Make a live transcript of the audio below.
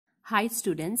Hi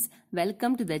students,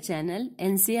 welcome to the channel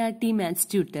NCERT Maths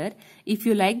Tutor. If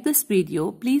you like this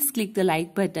video, please click the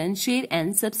like button, share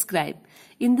and subscribe.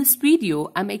 In this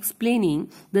video, I'm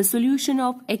explaining the solution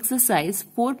of exercise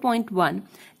 4.1,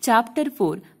 chapter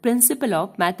 4, Principle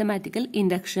of Mathematical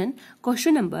Induction,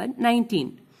 question number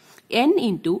 19. n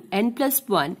into n plus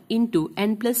 1 into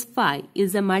n plus 5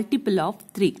 is a multiple of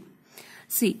 3.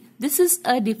 See, this is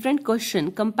a different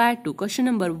question compared to question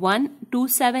number 1 to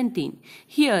 17.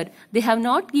 Here, they have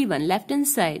not given left hand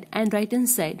side and right hand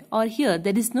side, or here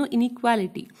there is no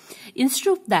inequality.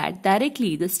 Instead of that,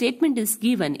 directly the statement is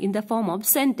given in the form of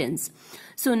sentence.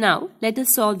 So now, let us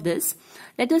solve this.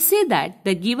 Let us say that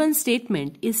the given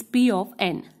statement is P of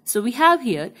n. So we have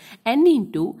here n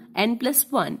into n plus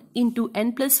 1 into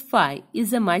n plus 5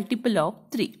 is a multiple of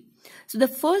 3. So the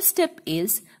first step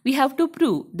is we have to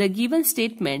prove the given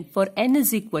statement for n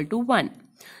is equal to 1.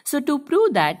 So to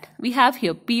prove that, we have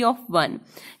here P of 1.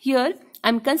 Here I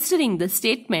am considering the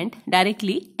statement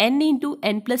directly n into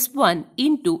n plus 1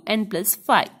 into n plus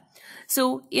 5.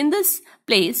 So in this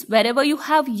place, wherever you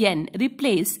have n,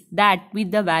 replace that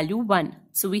with the value 1.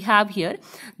 So we have here,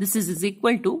 this is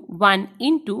equal to 1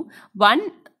 into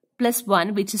 1 plus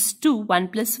 1, which is 2, 1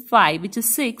 plus 5, which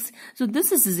is 6. So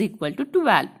this is equal to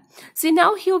 12. See,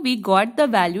 now here we got the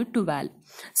value 12.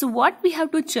 So what we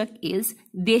have to check is,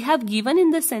 they have given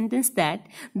in the sentence that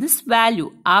this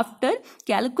value, after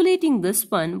calculating this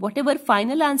one, whatever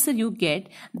final answer you get,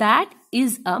 that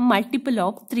is a multiple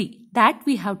of 3. That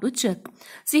we have to check.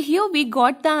 See, here we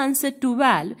got the answer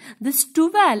 12. This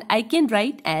 12 I can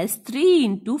write as 3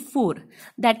 into 4.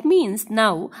 That means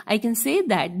now I can say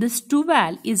that this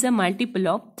 12 is a multiple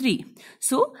of 3.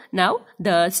 So now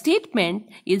the statement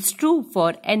is true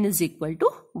for n is equal to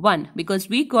 1, because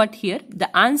we got here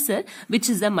the answer which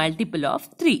is a multiple of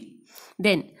 3.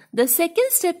 Then the second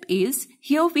step is,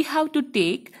 here we have to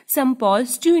take some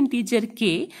positive integer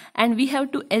k and we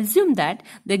have to assume that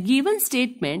the given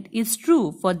statement is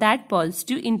true for that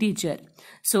positive integer.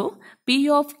 So P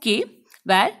of k,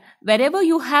 wherever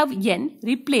you have n,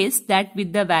 replace that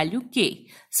with the value k.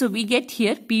 So we get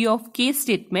here P of k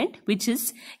statement, which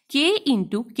is k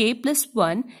into k plus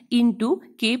 1 into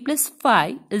k plus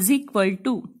 5 is equal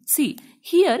to, see,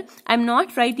 here I am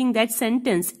not writing that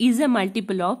sentence is a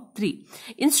multiple of 3.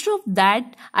 Instead of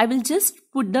that, I will just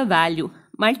put the value.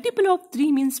 Multiple of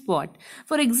 3 means what?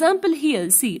 For example, here,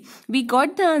 see, we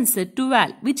got the answer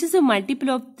 12, which is a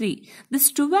multiple of 3.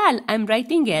 This 12 I am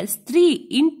writing as 3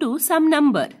 into some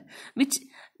number, which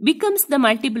becomes the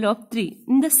multiple of 3.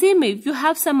 In the same way, if you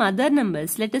have some other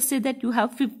numbers, let us say that you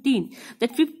have 15.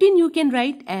 That 15 you can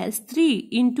write as 3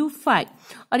 into 5.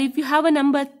 Or if you have a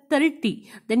number 30,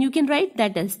 then you can write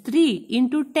that as 3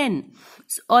 into 10.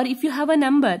 Or if you have a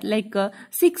number like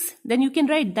 6, then you can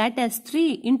write that as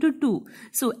 3 into 2.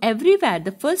 So everywhere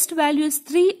the first value is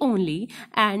 3 only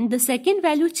and the second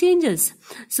value changes.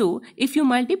 So if you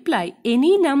multiply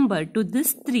any number to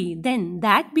this 3, then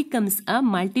that becomes a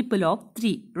multiple of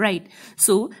 3, right?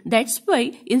 So that's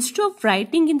why instead of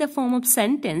writing in the form of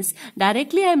sentence,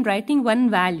 directly I am writing one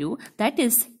value, that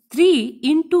is 3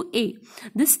 into a.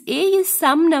 This a is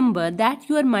some number that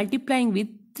you are multiplying with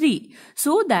 3,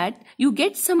 so that you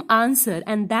get some answer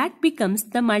and that becomes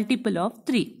the multiple of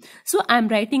 3. So I am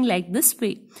writing like this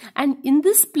way, and in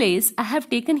this place I have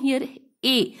taken here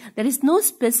a. There is no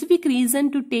specific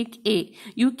reason to take a.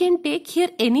 You can take here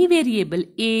any variable,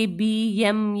 a, b,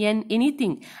 m, n,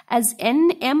 anything. As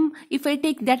n, m, if I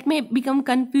take, that may become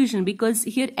confusion because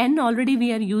here n already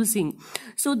we are using.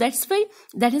 So that's why,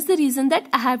 that is the reason that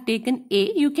I have taken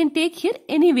a. You can take here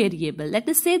any variable. Let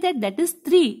us say that that is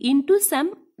 3 into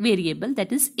some variable,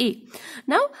 that is a.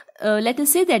 Now let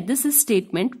us say that this is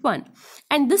statement 1,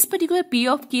 and this particular P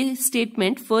of k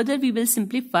statement further we will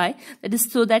simplify, that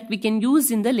is so that we can use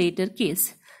in the later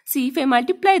case. See, if I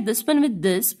multiply this one with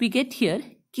this, we get here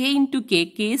k into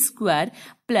k square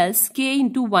plus k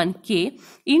into 1k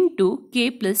into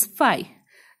k plus 5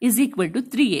 is equal to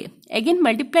 3a. Again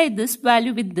multiply this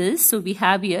value with this, so we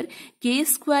have here k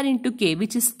square into k,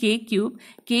 which is k cube,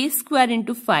 k square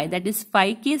into 5, that is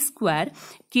 5k square,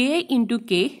 k into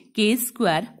k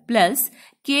square plus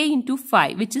k into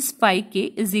 5, which is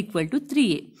 5k is equal to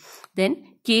 3a.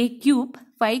 Then k cube,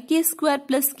 5k square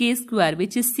plus k square,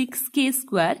 which is 6k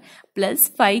square plus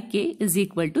 5k is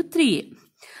equal to 3a.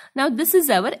 Now this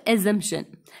is our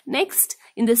assumption. Next,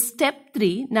 in the step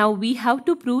 3, now we have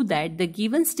to prove that the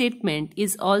given statement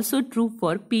is also true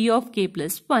for P of k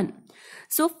plus 1.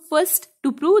 So first,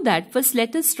 to prove that, first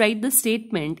let us write the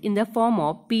statement in the form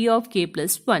of P of k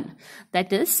plus 1.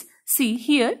 That is, see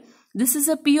here, This is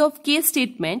a P of k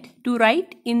statement. To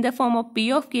write in the form of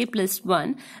P of k plus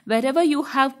 1, wherever you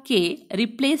have k,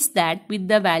 replace that with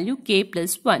the value k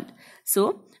plus 1.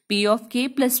 So, P of k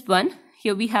plus 1,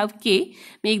 here we have k,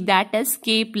 make that as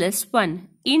k plus 1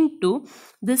 into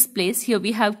this place, here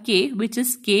we have k, which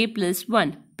is k plus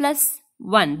 1 plus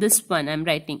 1, this one I am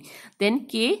writing. Then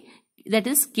k, that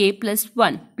is k plus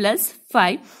 1 plus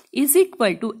 5 is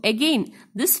equal to, again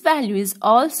this value is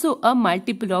also a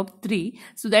multiple of 3.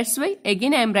 So that's why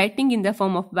again I am writing in the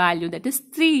form of value, that is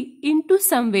 3 into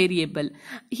some variable.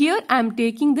 Here I am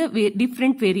taking the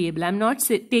different variable. I am not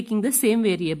taking the same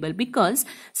variable, because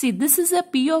see, this is a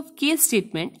P of k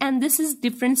statement and this is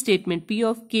different statement, P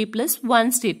of k plus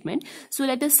 1 statement. So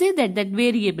let us say that that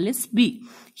variable is b.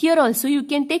 Here also you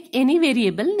can take any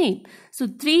variable name. So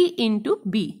 3 into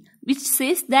b, which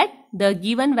says that the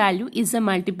given value is a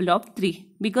multiple of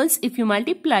 3. Because if you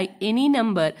multiply any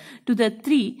number to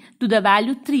the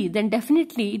value 3, then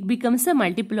definitely it becomes a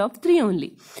multiple of 3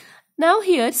 only. Now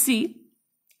here see,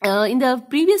 in the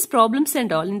previous problems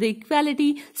and all, in the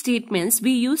equality statements,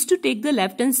 we used to take the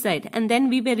left hand side and then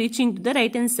we were reaching to the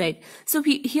right hand side. So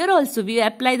here also we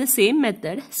apply the same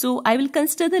method. So I will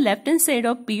consider the left hand side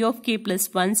of P of k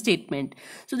plus 1 statement.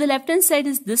 So the left hand side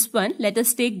is this one. Let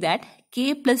us take that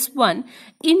k plus 1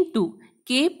 into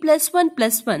k plus 1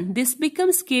 plus 1. This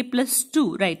becomes k plus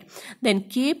 2, right? Then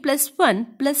k plus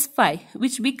 1 plus 5,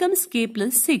 which becomes k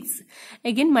plus 6.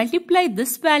 Again multiply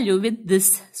this value with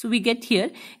this. So we get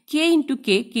here k into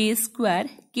k square,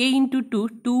 k into 2,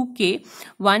 2k,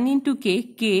 1 into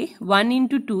k, 1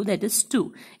 into 2, that is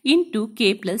 2, into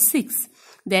k plus 6.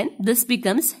 Then this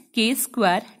becomes k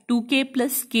square, 2k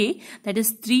plus k, that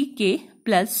is 3k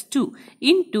plus 2,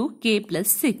 into k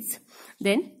plus 6.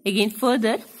 Then again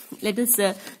further, let us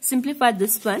simplify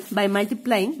this one by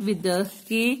multiplying with the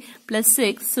k plus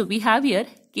 6. So we have here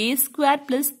k square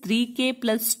plus 3k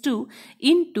plus 2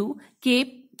 into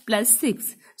k plus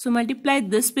 6. So multiply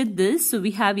this with this. So we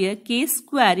have here k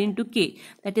square into k,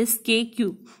 that is k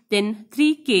cube. Then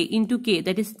 3k into k,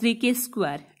 that is 3k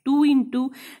square. 2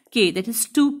 into k, that is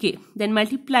 2k. Then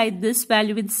multiply this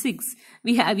value with 6.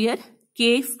 We have here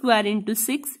k square into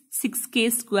 6,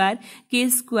 6k square, k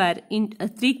square in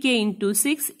 3k into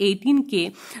 6,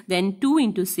 18k, then 2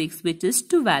 into 6, which is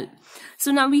 12.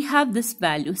 So now we have this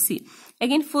value. See,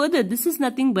 again further, this is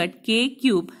nothing but k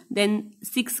cube, then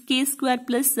 6k square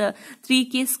plus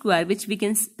 3k square, which we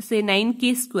can say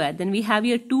 9k square. Then we have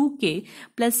here 2k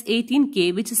plus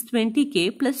 18k, which is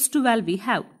 20k plus 12 we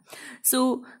have.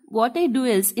 So what I do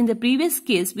is, in the previous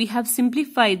case, we have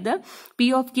simplified the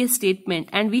P of k statement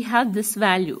and we have this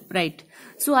value, right?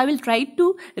 So I will try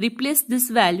to replace this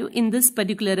value in this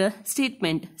particular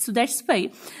statement. So that's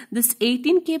why this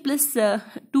 18k plus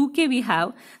 2k we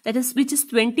have, that is, which is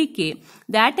 20k,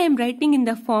 that I am writing in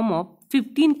the form of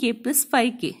 15k plus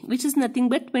 5k, which is nothing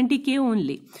but 20k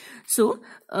only. So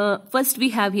first we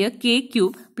have here k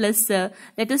cube plus,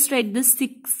 let us write this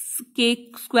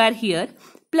 6k square here,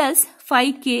 plus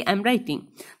 5k I am writing.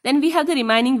 Then we have the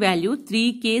remaining value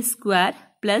 3k square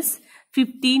plus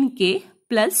 15k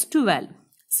plus 12.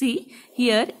 See,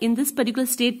 here in this particular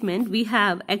statement we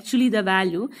have actually the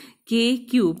value k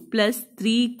cube plus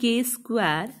 3k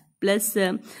square plus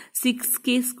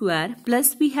 6k square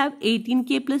plus we have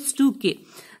 18k plus 2k.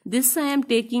 This I am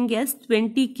taking as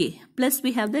 20k plus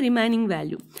we have the remaining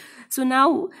value. So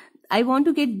now I want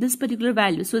to get this particular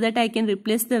value so that I can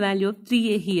replace the value of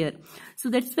 3a here. So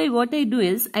that's why what I do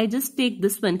is I just take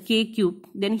this one k cube,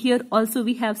 then here also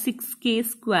we have 6k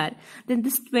square, then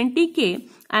this 20k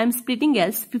I am splitting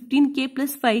as 15k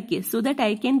plus 5k so that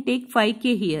I can take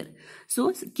 5k here.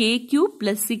 So k cube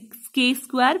plus 6k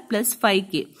square plus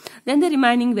 5k, then the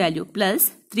remaining value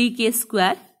plus 3k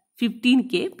square,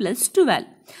 15k plus 12.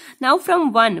 Now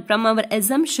from our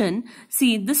assumption,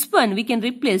 see this one we can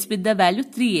replace with the value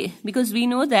 3a, because we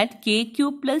know that k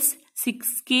cube plus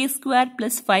 6k square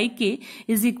plus 5k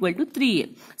is equal to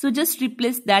 3a. So just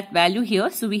replace that value here.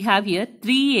 So we have here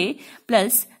 3a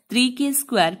plus 3k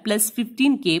square plus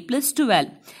 15k plus 12.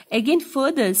 Again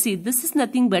further, see, this is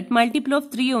nothing but multiple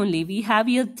of 3 only. We have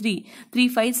here 3. 3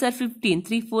 5s are 15.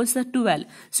 3 4s are 12.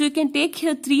 So you can take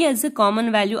here 3 as a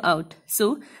common value out.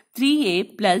 So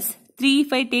 3a plus 3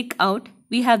 if I take out,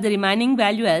 we have the remaining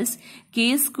value as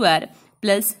k square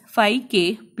plus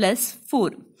 5k plus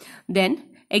 4. Then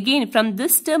again from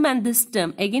this term and this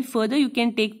term, again further you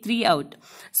can take 3 out.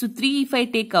 So 3 if I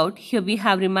take out, here we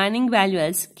have remaining value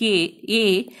as k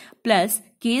a plus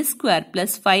k square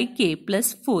plus 5k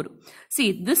plus 4.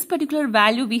 See, this particular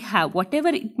value we have, whatever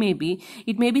it may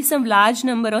be some large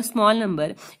number or small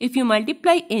number. If you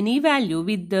multiply any value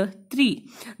with the 3,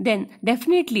 then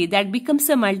definitely that becomes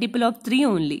a multiple of 3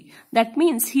 only. That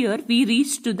means here we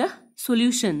reach to the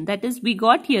solution. That is, we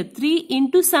got here 3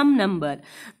 into some number.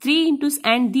 3 into,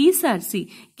 and these are,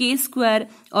 see, k square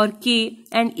or k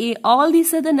and a, all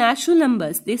these are the natural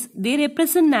numbers. They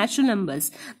represent natural numbers.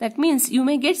 That means you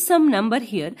may get some number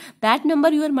here. That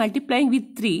number you are multiplying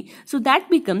with 3. So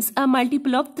that becomes a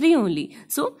multiple of 3 only.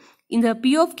 So in the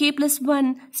p of k plus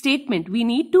 1 statement, we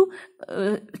need to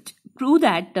prove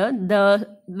that the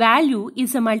value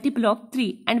is a multiple of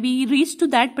 3, and we reach to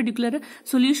that particular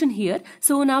solution here.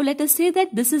 So now let us say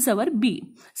that this is our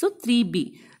b. So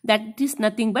 3b. That is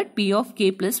nothing but p of k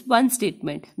plus 1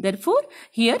 statement. Therefore,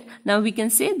 here now we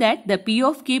can say that the p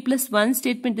of k plus 1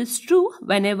 statement is true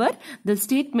whenever the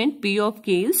statement p of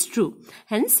k is true.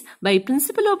 Hence, by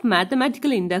principle of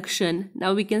mathematical induction,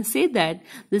 now we can say that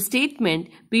the statement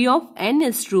p of n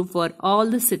is true for all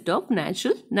the set of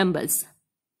natural numbers.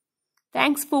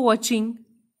 Thanks for watching.